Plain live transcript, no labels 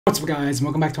What's up guys,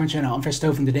 welcome back to my channel. I'm Fresh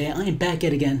and today I am back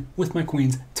yet again with my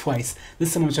queens twice.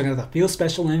 This time I'm checking out the Feel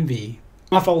Special MV.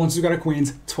 My fellow ones who got our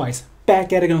queens twice.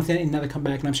 Back at it again with another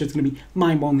comeback, and I'm sure it's going to be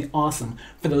mind-blowingly awesome.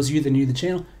 For those of you that are new to the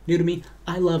channel, new to me,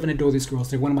 I love and adore these girls.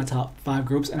 They're one of my top 5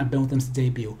 groups and I've been with them since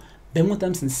debut. Been with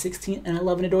them since 16 and I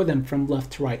love and adore them from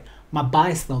left to right. My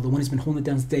bias though, the one who's been holding it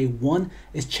down since day 1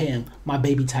 is Chang, my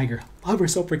baby tiger. Love her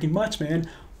so freaking much, man.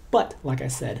 But, like I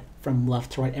said, from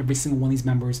left to right, every single one of these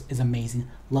members is amazing.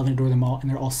 Love and adore them all, and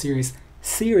they're all serious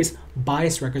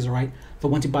bias wreckers, alright? The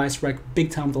one to bias wreck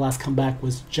big time with the last comeback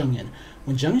was Jungin.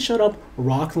 When Jungin showed up,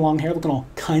 rocked long hair, looking all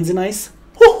kinds of nice.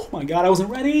 Oh my god, I wasn't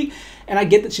ready! And I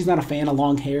get that she's not a fan of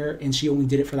long hair, and she only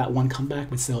did it for that one comeback,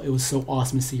 but still, it was so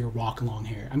awesome to see her rock long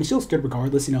hair. I mean, she looks good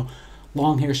regardless, you know.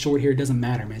 Long hair, short hair, doesn't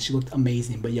matter, man. She looked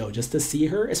amazing. But yo, just to see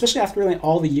her, especially after really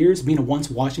all the years being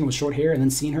once watching her with short hair and then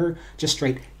seeing her just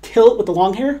straight kill it with the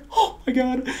long hair, oh my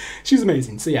god, she's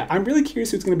amazing. So yeah, I'm really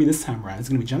curious who it's going to be this time around. Is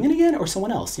it going to be Jungin again or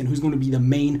someone else? You know, who's going to be the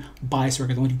main bias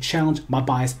wrecker, the one who challenged my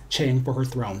bias Chang for her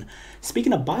throne?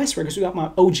 Speaking of bias wreckers, we got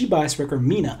my OG bias wrecker,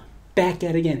 Mina, back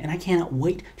at it again, and I cannot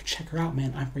wait to check her out,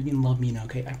 man. I freaking love Mina,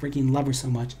 okay? I freaking love her so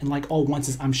much, and like all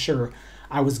onces, I'm sure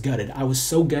I was gutted. I was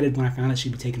so gutted when I found out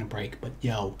she'd be taking a break, but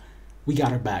yo, we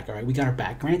got her back, all right? We got her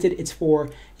back. Granted, it's for,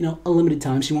 you know, a limited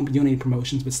time. She won't be doing any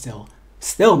promotions, but still,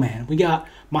 man, we got,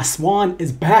 my swan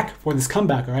is back for this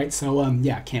comeback, all right? So,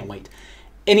 yeah, can't wait.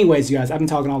 Anyways, you guys, I've been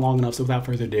talking on long enough, so without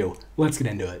further ado, let's get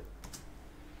into it.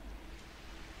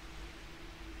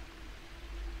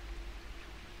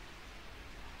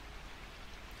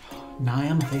 Now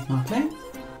I'm gonna take my play.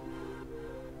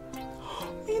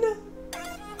 Mina.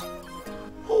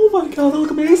 Oh my god, they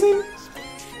look amazing.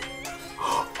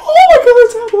 Oh my god,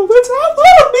 let's have one. Let's have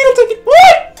one. Mina taking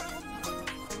what?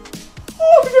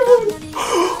 Oh my god.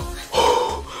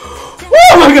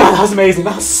 Oh my god, that was amazing.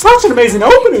 That was such an amazing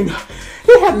opening.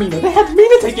 They had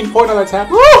Mina taking point on that tap.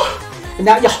 Oh, and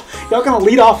now y'all gonna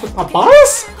lead off with my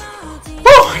bias?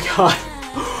 Oh my god.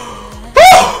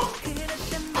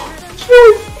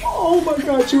 Oh, oh my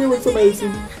god, Chewie looks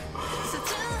amazing.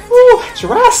 Oh, that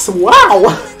dress,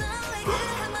 wow.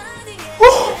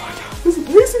 Oh my god, this is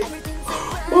amazing.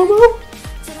 Momo.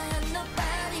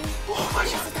 Oh my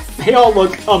god, they all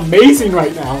look amazing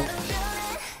right now.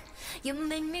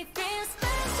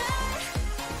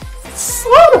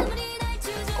 Son.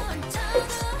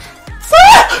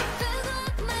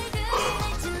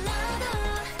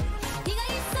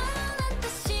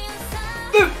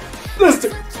 This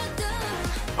dude.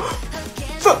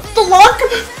 The lock!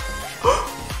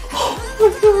 Oh my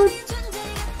god!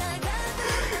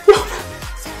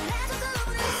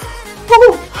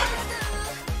 Oh!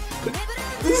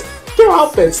 Their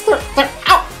outfits, they're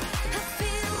out!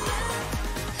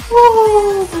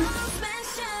 Oh!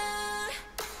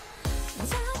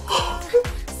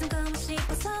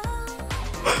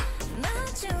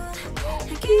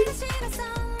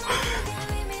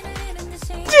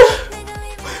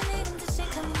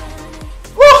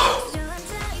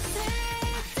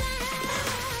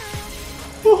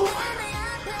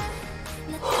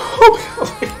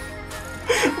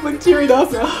 I'm like tearing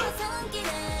up now.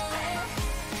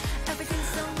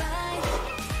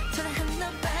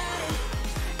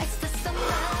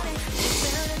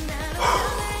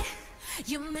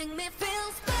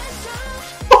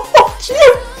 Oh, Chiu!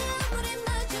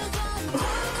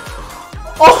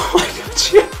 Oh my god,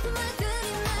 Chiu!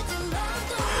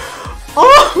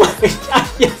 Oh my god,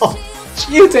 yo!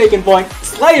 Chiu taking point,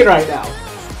 slaying right now.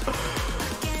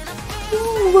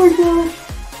 Oh my god.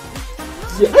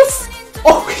 Yes!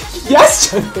 Oh,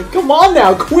 yes! Come on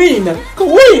now, Queen!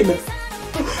 Queen!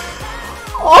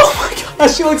 Oh my god,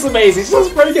 she looks amazing. She looks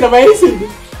freaking amazing.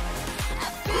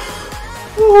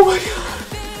 Oh my god.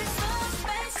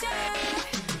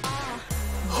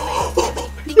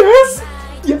 Oh, yes!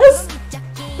 Yes!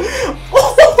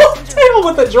 Oh, damn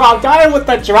with the drop. Got him with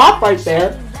the drop right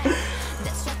there.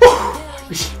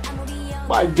 Oh,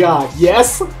 my god,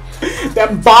 yes!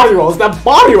 Them body rolls,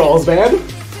 man!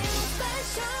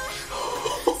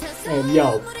 And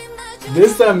yo,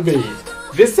 this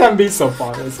MV so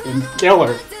far has been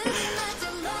killer.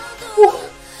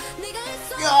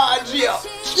 God,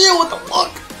 Chill with the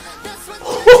look.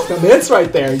 The hits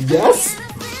right there, yes.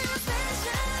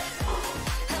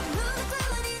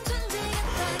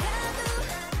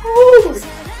 Oh my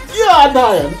god,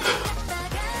 Diane.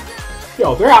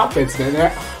 Yo, their outfits,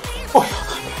 man.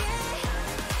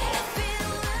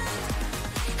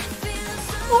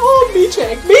 Oh,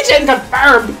 Michan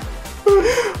confirmed.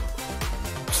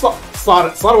 Slot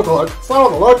it with the look.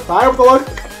 Slot with the look. Fire with the look.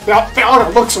 Feel on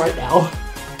her looks right now.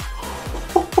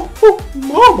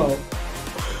 Mama.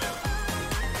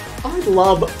 I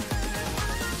love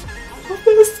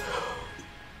this.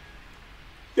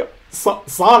 Yo,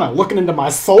 Sana looking into my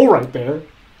soul right there.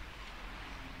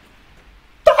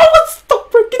 That was so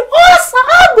freaking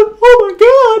awesome! Oh my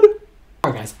god!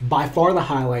 Alright guys, by far the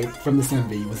highlight from this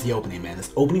MV was the opening, man.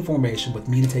 This opening formation with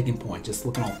Mina taking point, just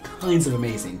looking all kinds of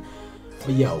amazing.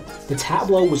 But yo, the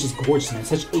tableau was just gorgeous, man.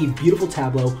 Such a beautiful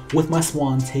tableau with my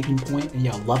swan taking point, and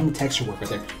yo, loving the texture work right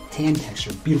there. Hand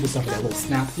texture, beautiful stuff with that little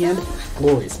snap at the end.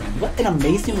 Glorious, man. What an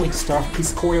amazing way to start off a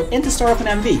piece of choreo and to start off an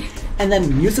MV. And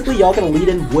then musically, y'all gonna lead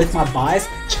in with my bias,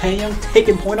 Chaeyoung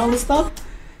taking point on this stuff.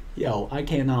 Yo, I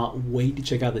cannot wait to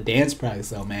check out the dance practice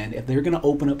though, man. If they're gonna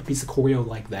open up a piece of choreo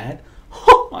like that,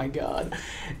 oh my god.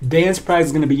 Dance practice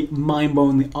is gonna be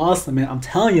mind-blowingly awesome, man. I'm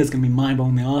telling you, it's gonna be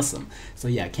mind-blowingly awesome. So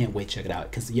yeah, I can't wait to check it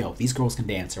out. Cause yo, these girls can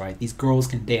dance, alright? These girls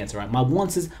can dance, alright? My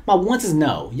once is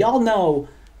no. Y'all know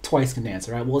Twice can dance,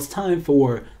 alright? Well, it's time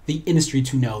for the industry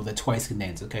to know that Twice can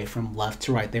dance, okay? From left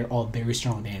to right, they're all very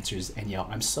strong dancers. And yo,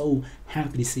 I'm so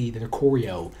happy to see that their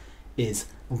choreo is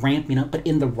ramping up, but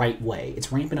in the right way.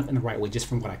 It's ramping up in the right way, just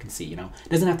from what I can see, you know? It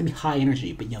doesn't have to be high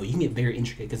energy, but yo, you can get very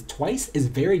intricate, because Twice is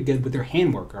very good with their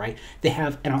handwork, all right? They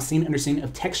have an outstanding understanding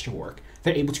of texture work.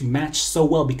 They're able to match so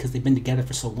well because they've been together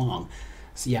for so long.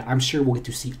 So yeah, I'm sure we'll get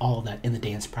to see all of that in the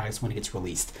dance practice when it gets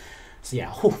released. So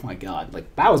yeah, oh my god,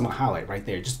 like, that was my highlight right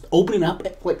there. Just opening up,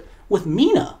 like, with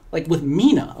Mina,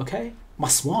 okay? My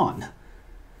swan.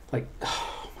 Like,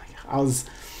 oh my god,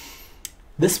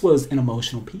 this was an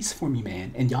emotional piece for me,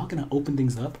 man. And y'all gonna open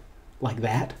things up like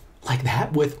that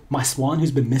with my swan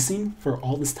who's been missing for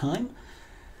all this time?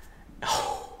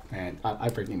 Oh man, I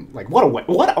freaking, like, what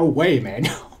a way, man.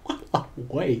 What a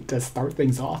way to start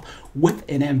things off with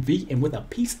an MV and with a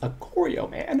piece of choreo,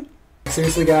 man.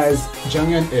 Seriously guys,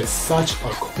 Junghyun is such a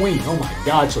queen. Oh my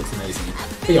god, she looks amazing.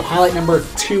 But yo, highlight number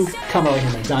 2 coming right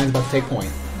here, man. Diane's about to take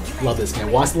point. Love this,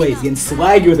 man. Watch the ladies getting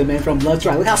swaggy with it, man, from left to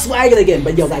right. Look how swaggy they getting.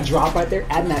 But yo, that drop right there,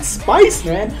 adding that spice,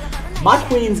 man. My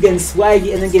queen's getting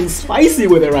swaggy and then getting spicy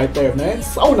with it right there, man.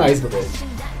 So nice with it.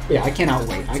 But yeah, I cannot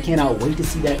wait. I cannot wait to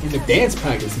see that in the dance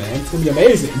practice, man. It's gonna be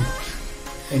amazing.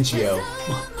 And Gio,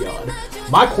 oh god.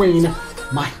 My queen,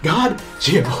 my god,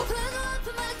 Gio.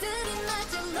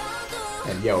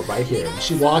 And yo, right here,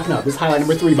 she's walking up. This is highlight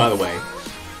number 3, by the way.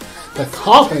 The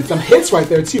confidence, some hits right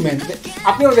there too, man.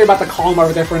 I feel like they're about to call him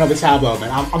over there for another tableau, man.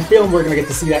 I'm feeling we're gonna get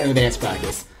to see that in the dance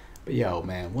practice. But yo,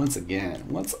 man, once again,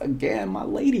 my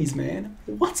ladies, man,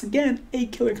 once again, a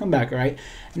killer comeback, all right?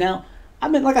 Now,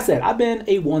 like I said, I've been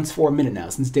a once for a minute now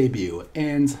since debut,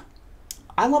 and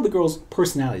I love the girls'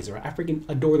 personalities, right? I freaking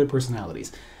adore their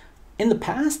personalities. In the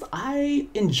past, I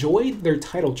enjoyed their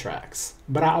title tracks,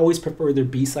 but I always prefer their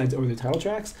B-sides over their title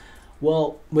tracks.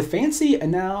 Well, with Fancy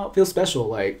and now Feel Special,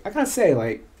 like, I gotta say,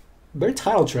 like, their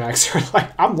title tracks are, like,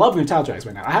 I'm loving their title tracks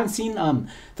right now. I haven't seen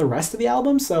the rest of the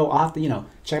album, so I'll have to, you know,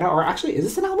 check it out. Or actually, is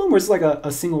this an album or is it like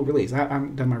a single release? I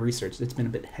haven't done my research. It's been a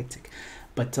bit hectic.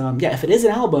 But, yeah, if it is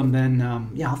an album, then,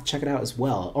 yeah, I'll have to check it out as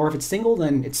well. Or if it's single,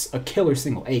 then it's a killer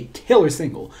single.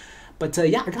 But,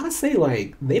 yeah, I gotta say,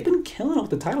 like, they've been killing it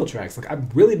with the title tracks. Like,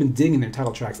 I've really been digging their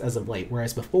title tracks as of late.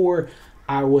 Whereas before,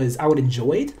 I would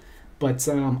enjoy it, but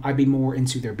I'd be more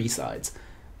into their B-sides.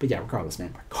 But yeah, regardless,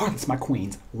 man. Regardless, my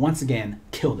queens, once again,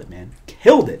 killed it, man.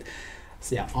 Killed it.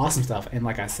 So yeah, awesome stuff. And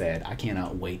like I said, I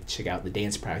cannot wait to check out the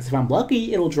dance practice. If I'm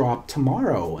lucky, it'll drop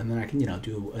tomorrow. And then I can, you know,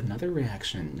 do another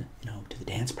reaction, you know, to the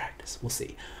dance practice. We'll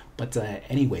see. But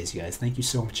anyways, you guys, thank you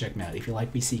so much for checking me out. If you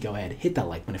like VC, go ahead, hit that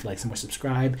like button. If you like some more,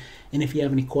 subscribe. And if you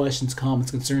have any questions, comments,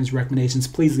 concerns, recommendations,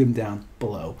 please leave them down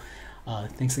below.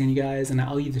 Thanks again, you guys. And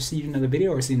I'll either see you in another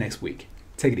video or see you next week.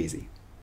 Take it easy.